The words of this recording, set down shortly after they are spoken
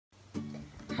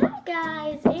up,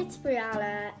 guys? It's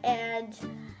Brianna, and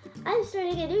I'm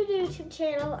starting a new YouTube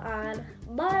channel on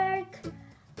Monarch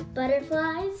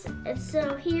butterflies. And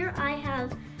so here I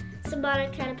have some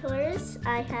Monarch caterpillars.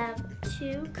 I have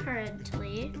two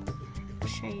currently. I'll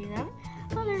show you them.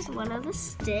 Oh, there's one on the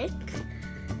stick.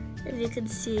 As you can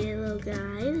see, a little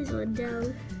guy. There's one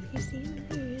down. You see,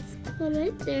 there's one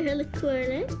right there in the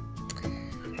corner.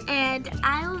 And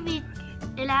I'll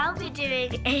be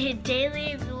doing a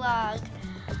daily vlog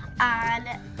on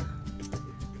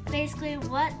basically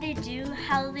what they do,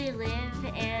 how they live,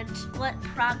 and what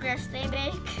progress they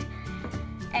make.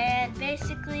 And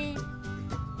basically,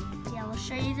 yeah, we'll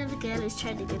show you them again. He's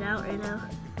trying to get out right now.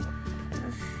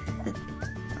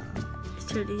 He's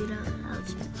trying to get out. I'll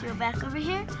just go back over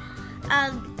here.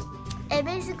 And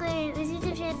basically, this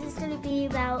YouTube channel is going to be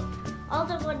about all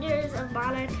the wonders of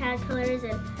monarch caterpillars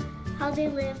and how they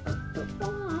live.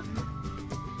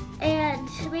 And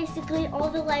basically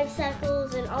all the life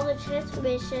cycles and all the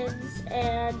transformations.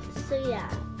 And so yeah,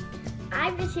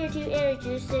 I'm just here to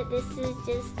introduce it. This is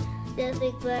just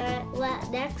nothing but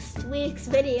next week's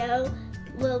video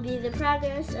will be the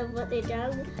progress of what they've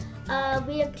done.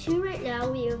 We have two right now.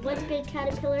 We have one big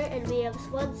caterpillar and we have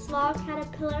one small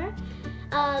caterpillar.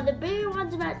 The bigger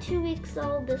one's about 2 weeks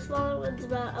old, the smaller one's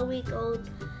about a week old.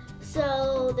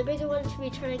 So the bigger one should be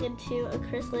turning into a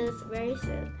chrysalis very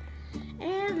soon.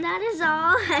 And that is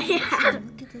all I have.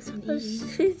 Look at this one eating.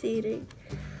 She's eating.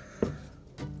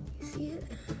 You see it?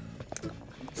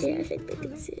 Yeah, I think they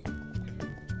can see it.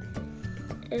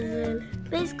 And then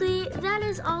basically that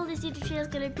is all this YouTube channel is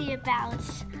going to be about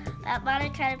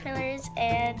monarch caterpillars.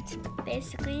 And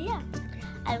basically, yeah.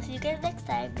 I will see you guys next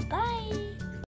time. Bye.